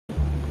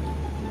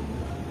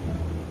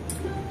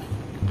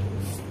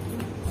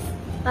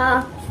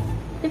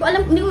Hindi ko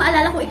alam, hindi ko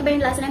maalala kung ito ba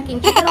yung lasa ng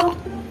kimchi, pero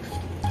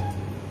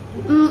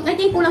I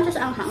think kulang siya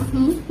sa anghang.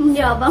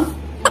 Yabang.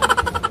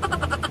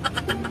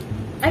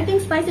 I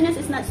think spiciness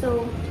is not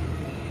so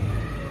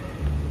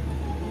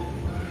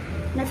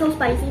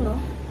spicy, no?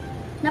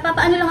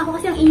 Napapaano lang ako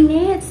kasi ang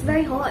init. It's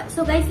very hot.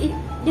 So guys,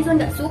 this one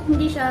got soup.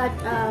 Hindi siya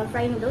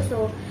fried noodles.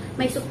 So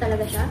may soup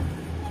talaga siya.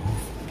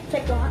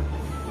 Check ko nga.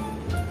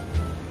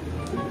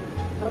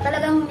 So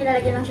talagang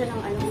nilalagyan lang siya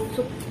ng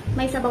soup.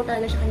 May sabaw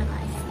talaga siya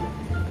kinakain.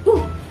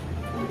 Woo!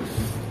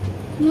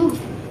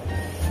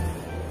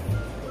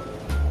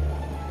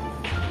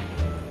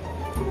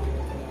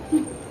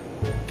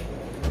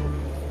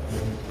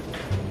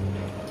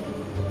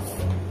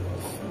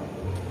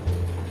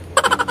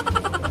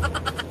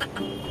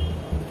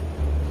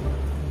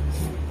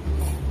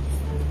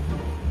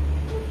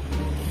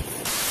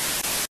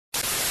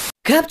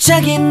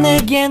 갑자기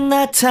내게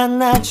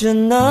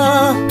나타나준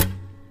너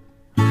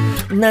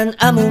난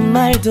아무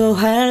말도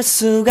할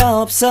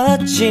수가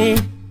없었지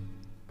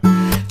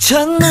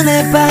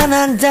첫눈에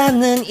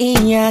반한다는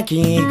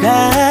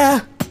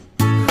이야기가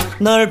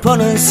널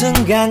보는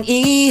순간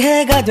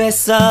이해가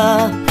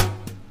됐어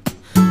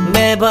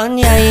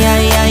매번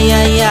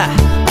야야야야야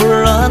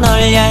불러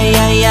널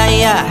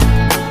야야야야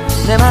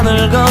내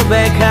맘을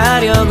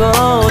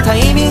고백하려고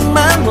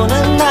타이밍만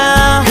보는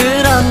나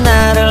그런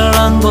나를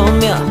넌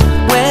보며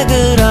왜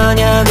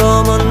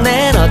그러냐고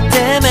묻네 너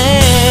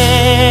때문에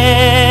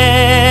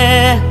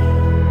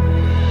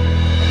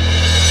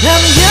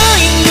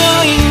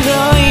I'm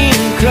going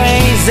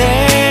crazy.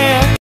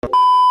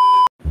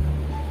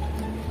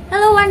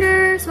 Hello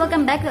wonders!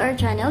 Welcome back to our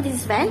channel. This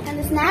is Van. And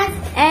this is Naz.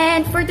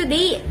 And for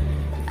today,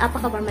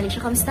 apakabar Malaysia,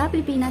 kamusta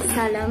Pilipinas,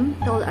 salam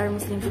to all our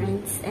Muslim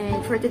friends.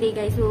 And for today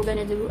guys, we're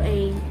gonna do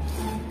a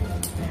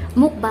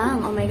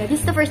mukbang. Oh my god,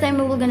 this is the first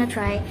time we're gonna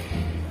try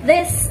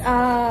this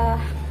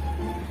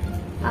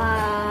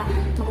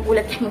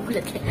magugulat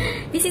kayo.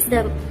 This is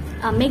the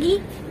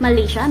Maggi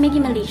Malaysia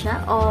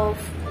of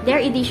their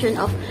edition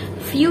of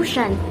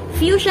Fusian.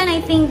 Fusian,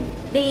 I think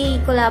they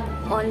collab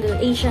on the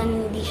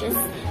Asian dishes.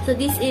 So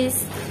this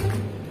is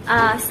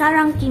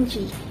Sarang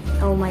Kimchi.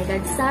 Oh my god,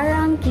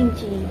 Sarang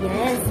Kimchi.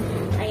 Yes.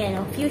 Ayan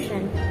o,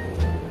 Fusian.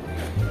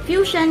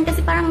 Fusion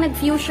kasi parang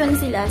nag-fusion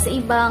sila sa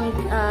ibang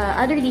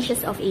other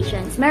dishes of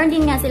Asians. Meron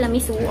din nga sila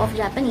miso of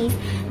Japanese.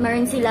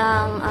 Meron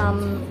silang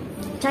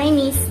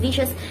Chinese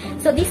dishes.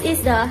 So this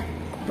is the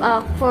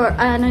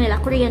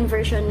Korean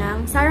version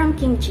ng Sarang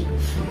Kimchi.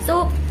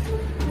 So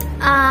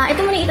ito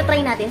muna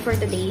itatry natin for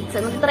today.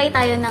 So itatry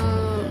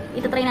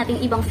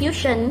natin yung ibang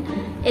fusion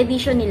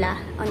edition nila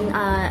on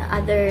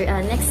other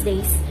next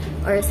days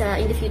or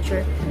in the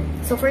future.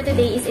 So for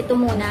today is ito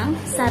muna,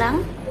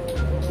 Sarang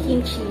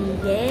Kimchi.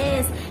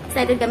 Yes!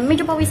 Excited kami.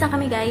 Medyo pawisan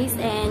kami guys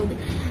and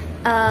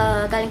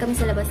galing kami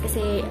sa labas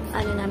kasi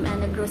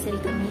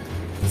nag-grocery kami.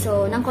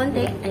 So ng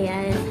konti,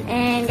 ayan.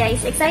 And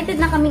guys, excited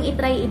na kaming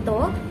itry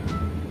ito.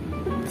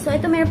 So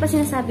ito mayroon pa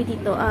sinasabi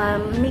dito.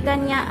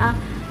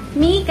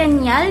 Mi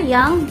kanyal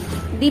yang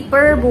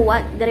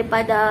diperbuat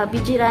daripada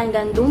bijiran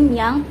gandum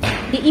yang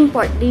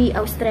di-import di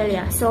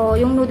Australia. So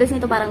yung noodles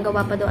nito parang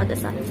gawa pa daw ata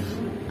sa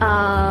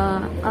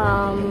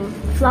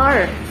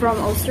flour from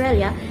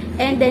Australia.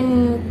 And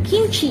then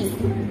kimchi.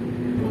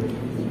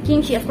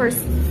 Kimchi, of course,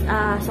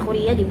 sa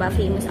Korea, di ba,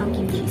 famous ang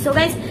kimchi. So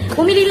guys,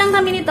 bumili lang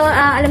kami nito.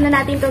 Alam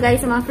na natin to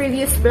guys sa mga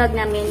previous vlog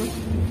namin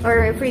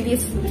or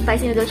previous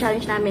spicy noodle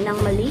challenge namin ng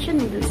Malaysian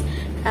noodles.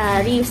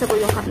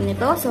 Reusable yung cup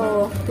nito.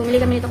 So,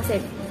 bumili kami nito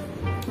kasi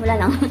wala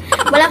lang.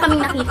 Wala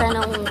kaming nakita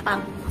ng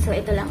pang. So,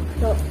 ito lang.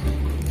 So,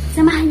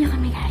 samahan nyo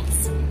kami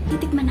guys.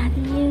 Titikman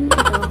natin yun.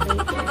 Ito,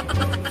 okay.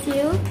 See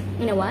you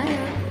in a while.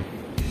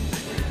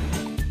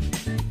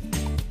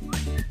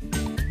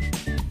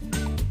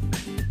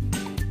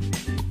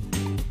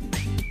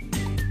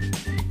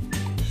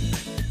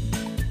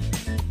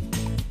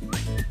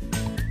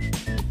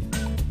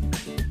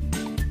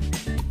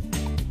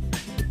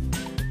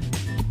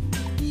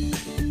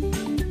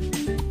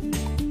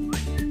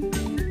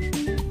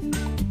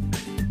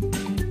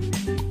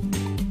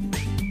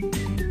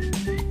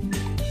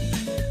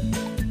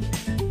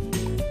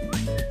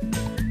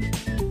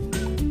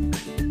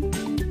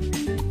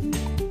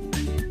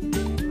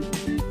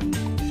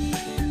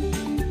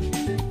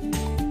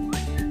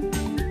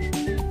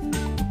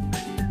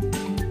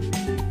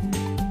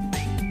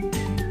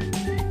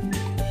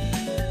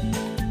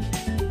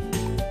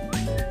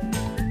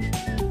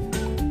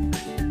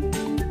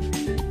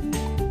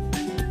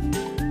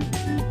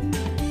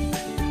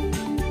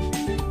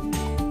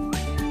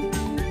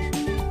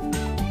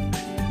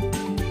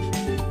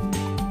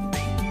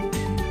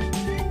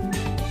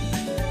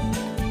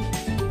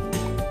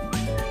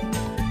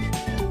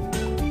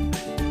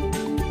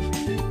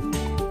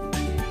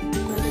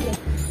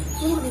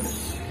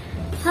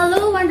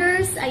 Hello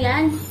wonders!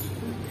 Ayan,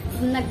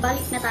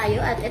 nagbalik na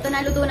tayo at ito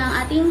na luto na ang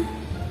ating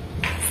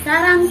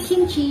Sarang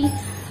Kimchi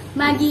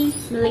Maggi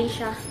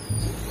Malaysia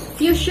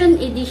Fusion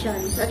Edition.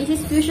 So this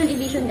is Fusion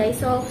Edition guys.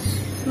 So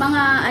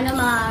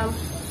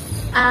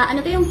ano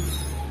to yung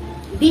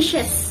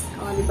dishes,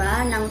 di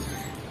ba, ng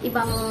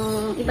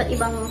iba't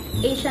ibang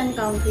Asian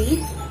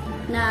country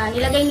na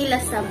nilagay nila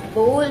sa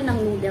bowl ng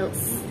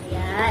noodles.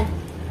 Ayan.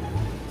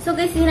 So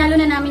guys, hinalo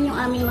na namin yung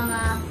aming mga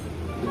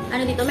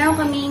ano dito. Meron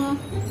kaming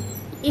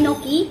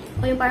enoki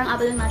o yung parang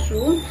apple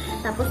mushroom.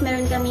 Tapos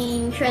meron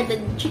kaming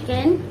shredded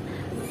chicken.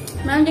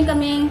 Meron din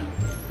kaming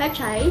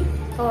pechay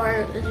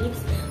or leaves.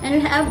 And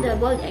we have the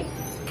boiled egg.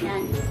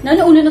 Yan.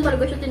 Nauna na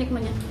talaga siya,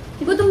 tinikman niya.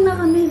 Igutom na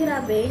kami,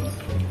 grabe.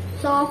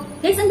 So,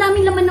 guys, ang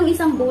daming laman ng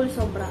isang bowl,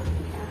 sobra.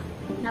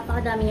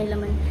 Napakadami niyang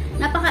laman.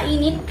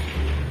 Napakainit.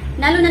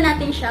 Nalo na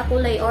natin siya,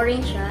 kulay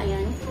orange siya.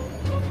 Ayan.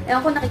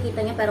 Ewan ko nakikita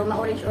niya, pero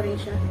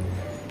ma-orange-orange siya.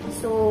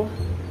 So,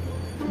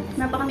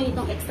 meron pa kami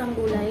ditong extra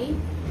gulay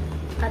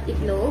at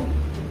itlog.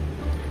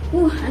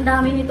 Ang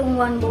dami nitong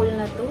one bowl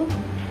na to.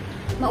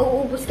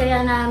 Mauubos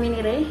kaya namin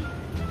ni Ray.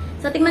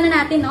 So, tikman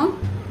na natin, no?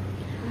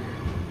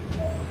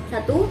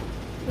 1, 2,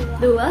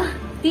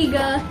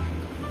 3.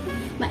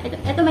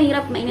 Ito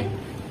mahirap, mainit.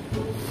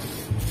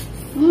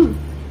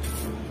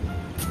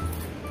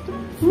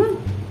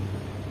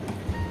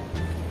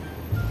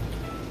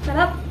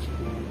 Sarap.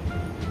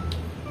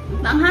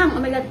 Maanghang.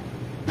 Oh my God.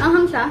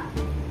 Maanghang siya.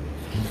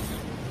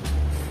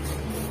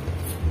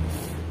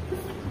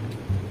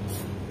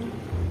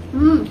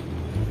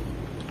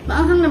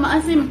 Maanghang na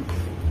maasim.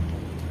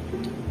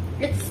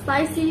 It's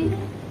spicy.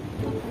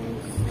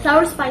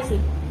 Sour spicy.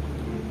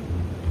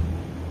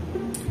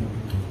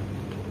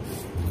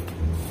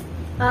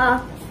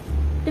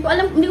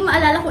 Hindi ko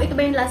maalala kung ito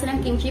ba yung lasa ng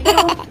kimchi.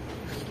 Pero,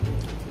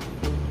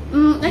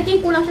 I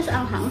think kulang siya sa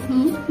anghang.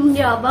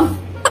 Yabang.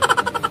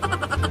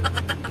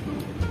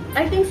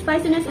 I think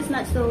spiciness is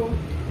not so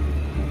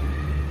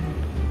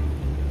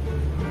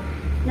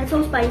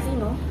spicy,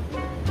 no?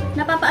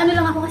 Napapaano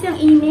lang ako kasi ang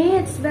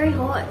init. It's very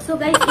hot. So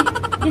guys,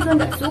 this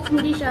one got soup.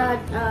 Hindi siya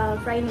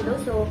fried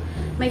noodle. So,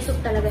 may soup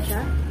talaga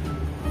siya.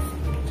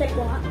 Check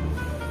ko nga.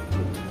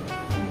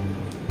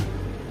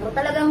 So,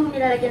 talagang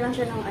nilalagyan lang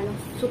siya ng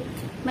soup.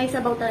 May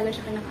sabaw talaga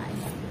siya kinakain.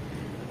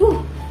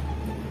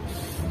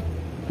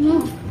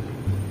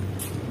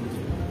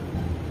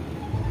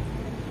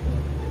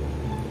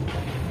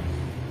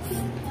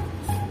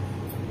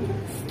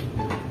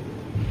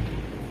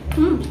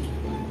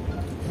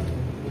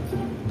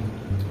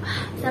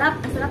 Sarap,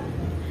 sarap.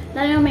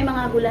 Lalo na may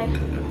mga gulay.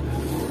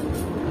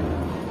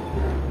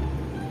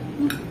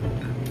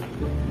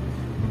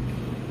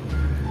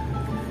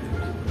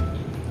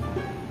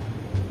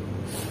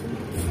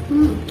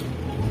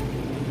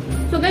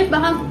 So guys,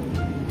 baka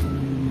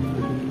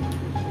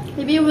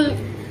maybe you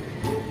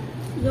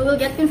will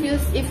get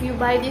confused if you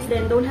buy this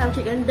then don't have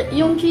chicken.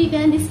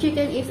 This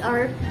chicken is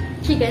our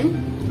chicken.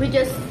 We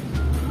just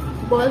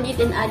boiled it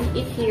and added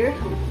it here.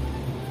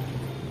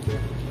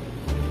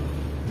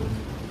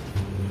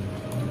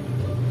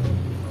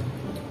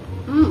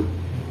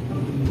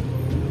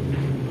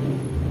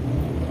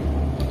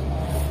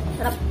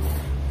 Sarap.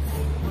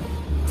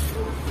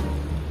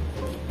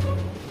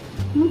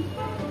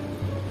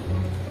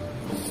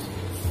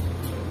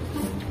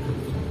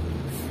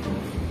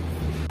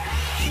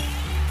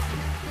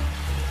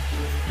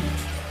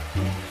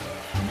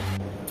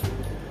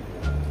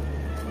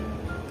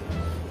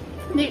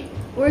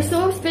 We're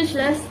so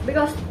speechless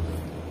because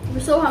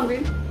we're so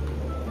hungry,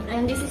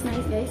 and this is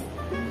nice, guys.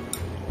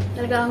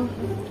 Talagang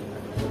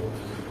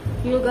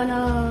you're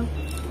gonna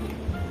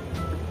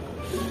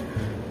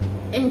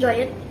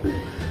enjoy it.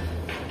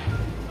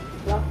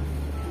 Wow,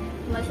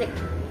 masik.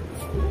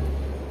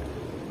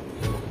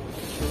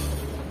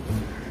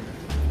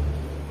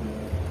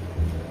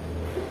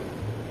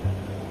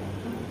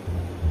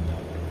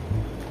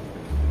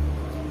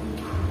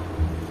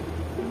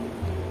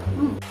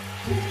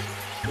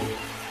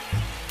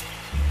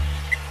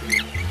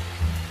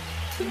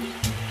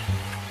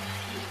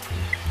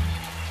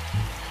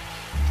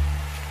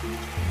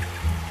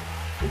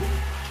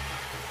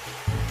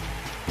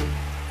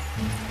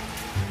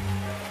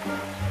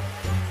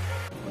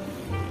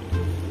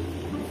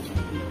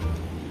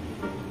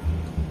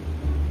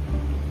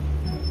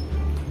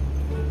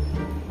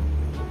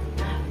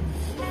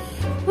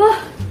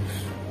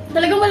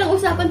 Talagang walang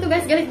usapan to,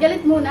 guys.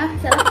 Galit-galit muna.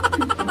 Sarap.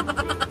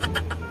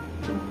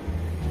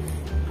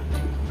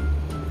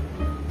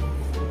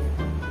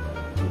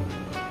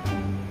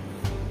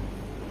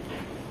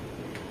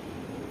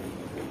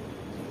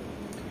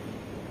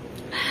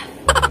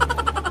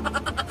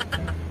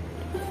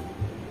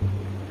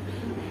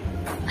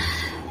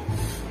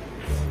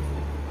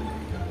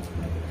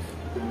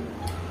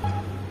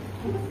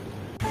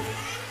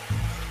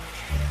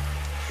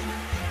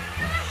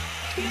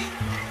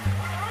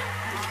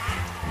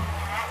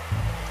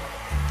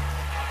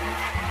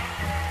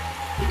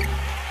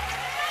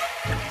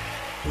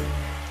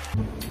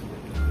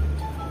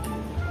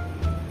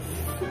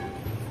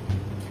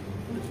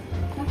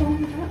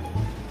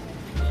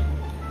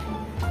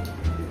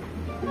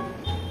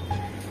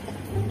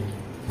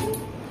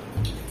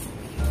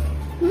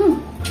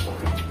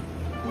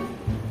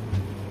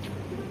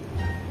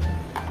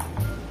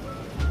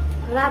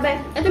 Grabe.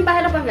 Ito yung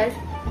pahirapan, guys.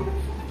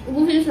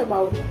 Ubusin yung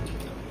sabaw.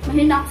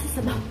 Mahina ako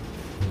sa sabaw.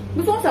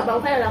 Gusto ko sabaw,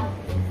 kaya lang.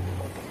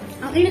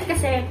 Ang init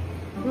kasi,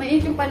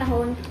 mainit yung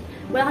panahon.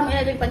 Wala kami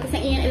electric fan kasi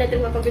ang ingay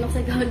electric fan pag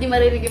binuksan ka, hindi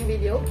marinig yung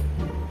video.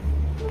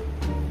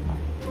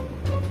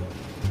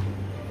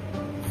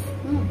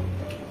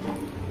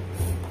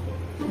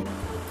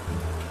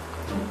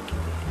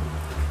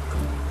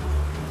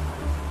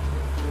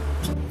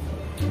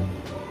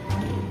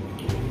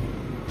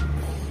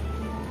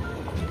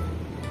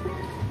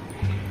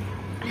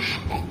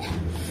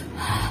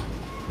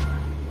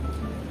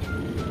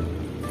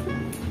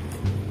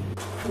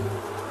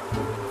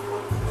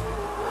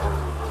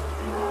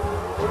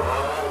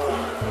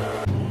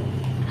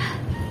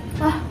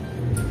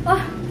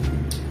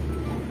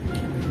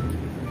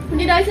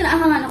 Hindi dahil sa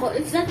naahangan ako.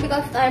 It's not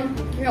because I'm,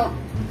 you know,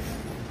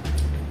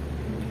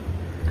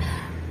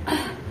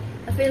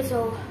 I feel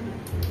so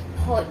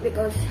hot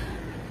because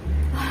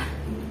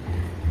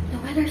the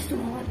weather's too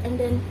hot and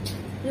then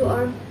you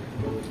are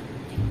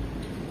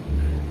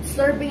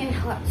slurping a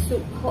hot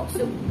soup.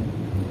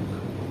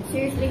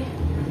 Seriously.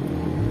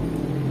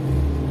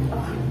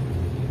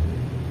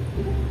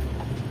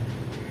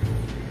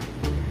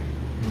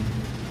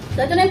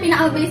 So ito na yung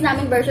pinakamabilis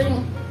naming version.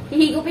 Yung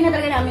hihigupin na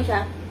talaga namin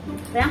siya.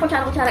 Kaya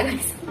kutsara-kutsara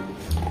guys.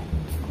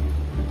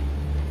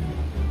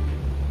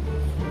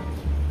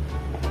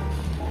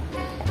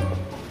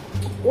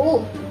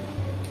 Oh!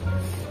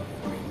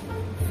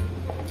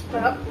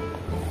 Sarap.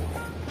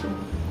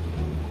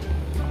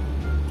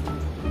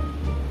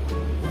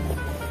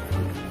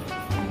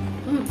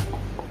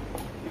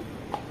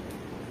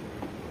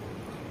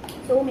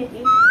 So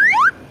meaty.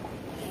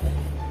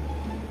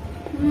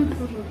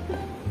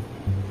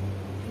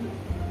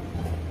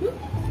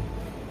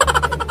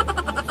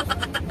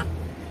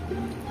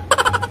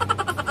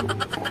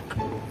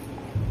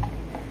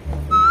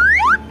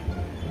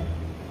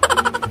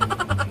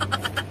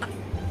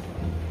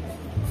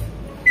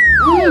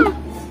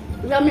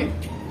 Yummy.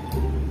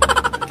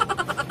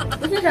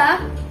 Gusto siya?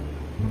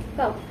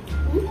 Ikaw?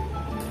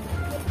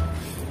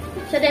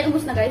 Siya din,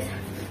 ubus na guys.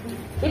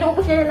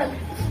 Inuubos niya na lang.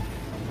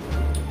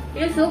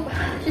 Yung soup,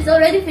 she's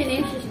already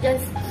finished. She's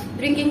just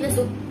drinking the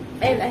soup.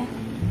 And I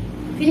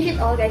finish it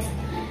all guys.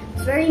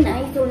 It's very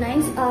nice, so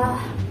nice.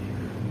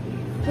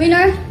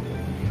 Winner,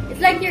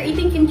 it's like you're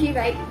eating kimchi,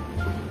 right?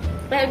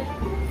 But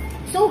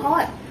so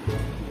hot.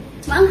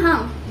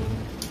 Maanghang.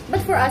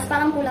 But for us,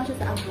 parang kulang siya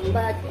sa anghang.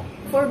 But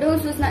for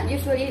those who's not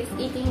usually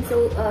eating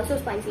so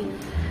spicy,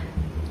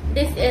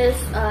 this is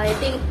I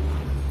think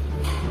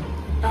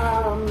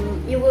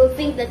you will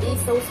think that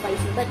it's so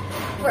spicy, but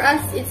for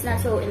us it's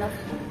not so enough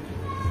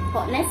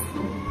hotness.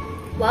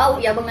 Wow,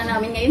 yabang na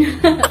namin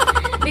ngayon.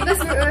 Because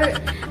we're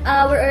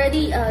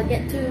already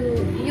get to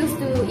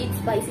used to eat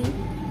spicy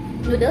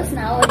noodles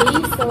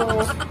nowadays.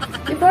 So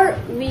before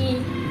we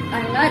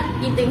are not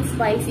eating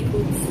spicy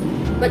foods,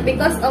 but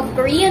because of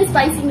Korean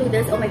spicy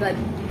noodles, oh my god,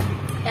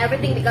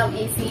 everything become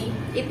easy.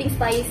 Eating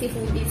spicy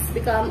food is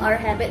become our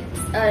habit.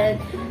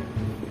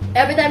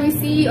 Every time we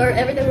see or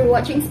every time we're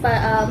watching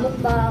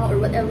mukbang or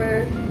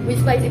whatever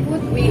with spicy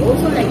food, we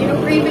also like, you know,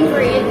 craving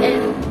for it.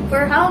 And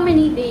for how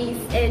many days?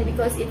 And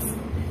because it's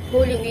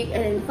Holy Week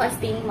and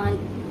fasting month,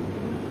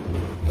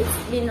 it's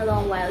been a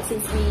long while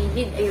since we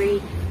did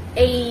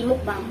a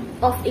mukbang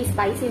of a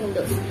spicy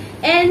noodles.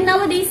 And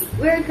nowadays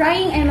we're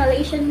trying a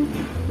Malaysian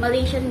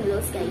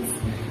noodles, guys,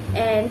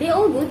 and they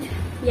all good.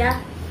 Yeah,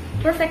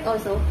 perfect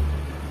also.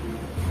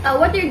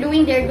 What they're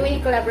doing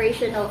a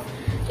collaboration of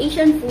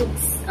Asian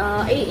foods,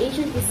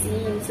 Asian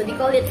cuisine, so they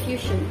call it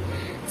fusion.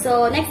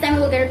 So next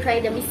time we're gonna try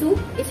the miso.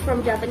 It's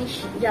from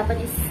Japanese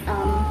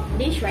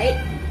dish, right?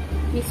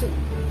 Miso.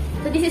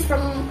 So this is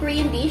from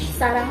Korean dish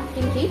Sarang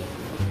Kimchi,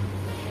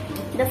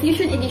 the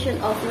fusion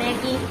edition of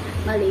Maggi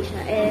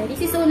Malaysia. And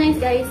this is so nice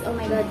guys. Oh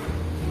my god,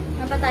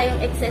 meron pa tayong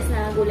excess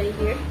na gulay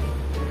here.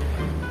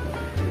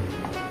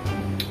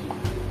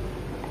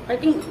 I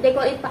think they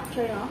call it pak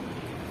choy, no?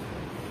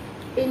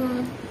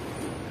 In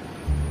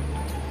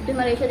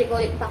Malaysia they call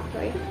it pak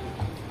choy.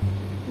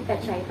 Pak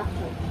choy.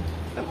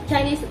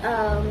 Chinese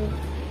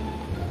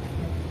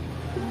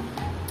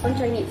on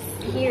Chinese.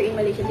 Here in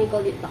Malaysia they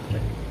call it pak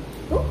choy.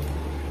 Oh.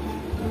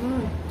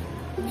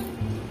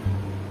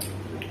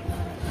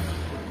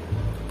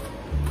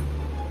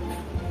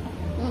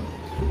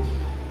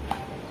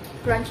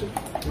 Crunchy.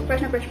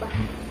 Fresh na fresh pa.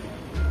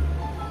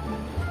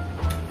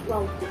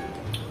 Wow.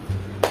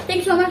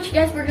 Thanks so much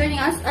guys for joining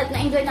us at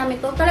na-enjoy namin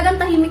to. Talagang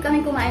tahimik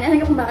kami kumain. Alam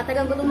niyo kung bakit?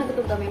 Talagang gutom na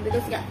gutom kami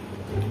because yeah,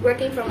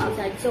 working from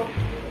outside. So,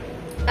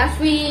 as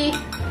we,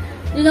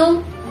 you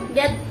know,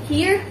 get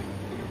here,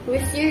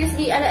 we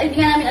seriously, hindi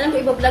nga namin alam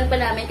kung iba-vlog pa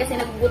namin kasi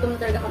nagugutom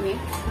na talaga kami.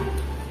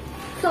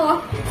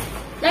 So,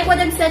 like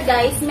what I've said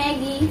guys,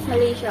 Maggi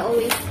Malaysia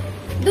always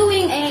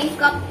doing a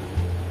cup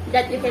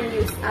that you can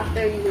use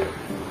after you.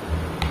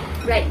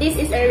 Right, this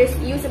is a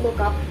reusable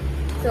cup.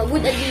 So,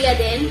 good idea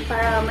din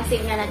para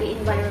masave nga natin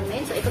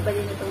environment. So, ito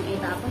pwede na itong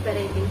itapon.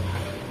 Pwede natin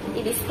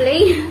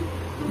i-display.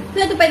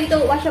 So, ito pwede ito,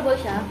 washable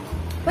siya.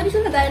 Pwede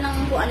siya lagay ng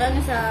kung ano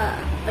sa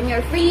on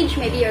your fridge,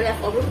 maybe your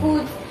leftover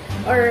foods,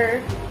 or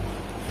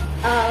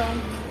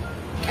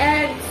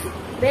eggs,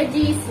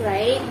 veggies,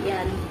 right?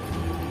 Yan.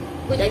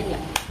 Good idea.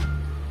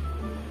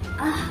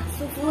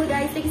 So cool,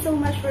 guys. Thank you so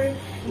much for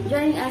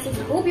joining us. I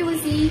hope you will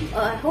see,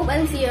 hope I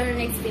will see you on the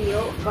next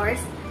video, of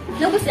course.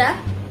 Naubos na?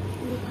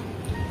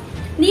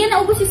 Hindi yan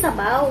naubos yung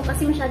sabaw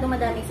kasi masyadong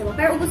madaming sabaw.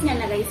 Pero ubos niya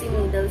na guys yung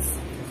noodles.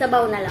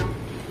 Sabaw na lang.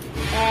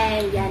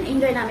 And yan,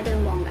 enjoy namin ito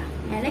yung bongga.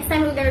 And next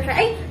time we're gonna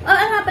try.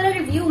 Nga pala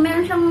review.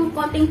 Meron siyang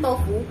konting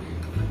tofu.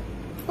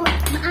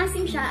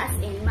 Maasim siya, as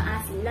in,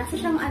 maasim. Lasa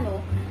siyang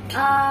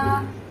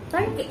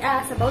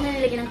sabaw na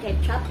nilagyan ng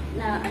ketchup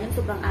na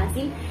sobrang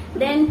asim.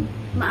 Then,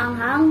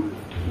 maanghang.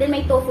 Then,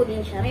 may tofu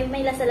din siya.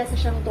 May lasa-lasa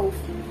siyang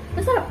tofu.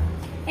 Masarap.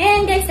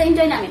 And guys,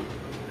 na-enjoy namin.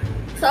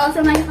 So,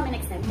 samahan kami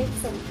next time. Thank you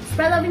so much.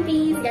 Spread love and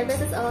peace. God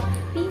bless us all.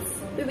 Peace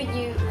be with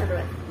you,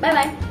 everyone.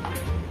 Bye-bye.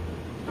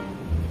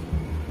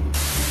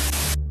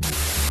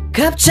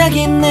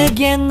 갑자기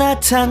내게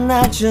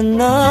나타나준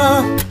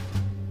너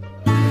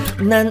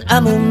난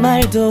아무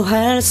말도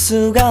할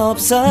수가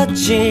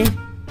없었지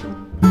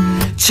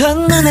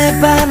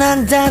첫눈에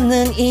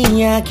반한다는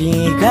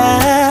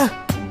이야기가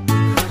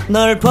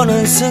널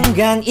보는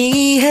순간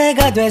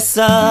이해가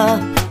됐어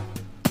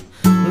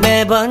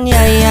매번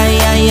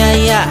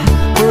야야야야야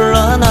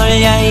불러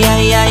널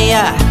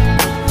야야야야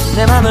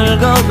내 맘을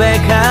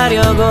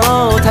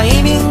고백하려고 다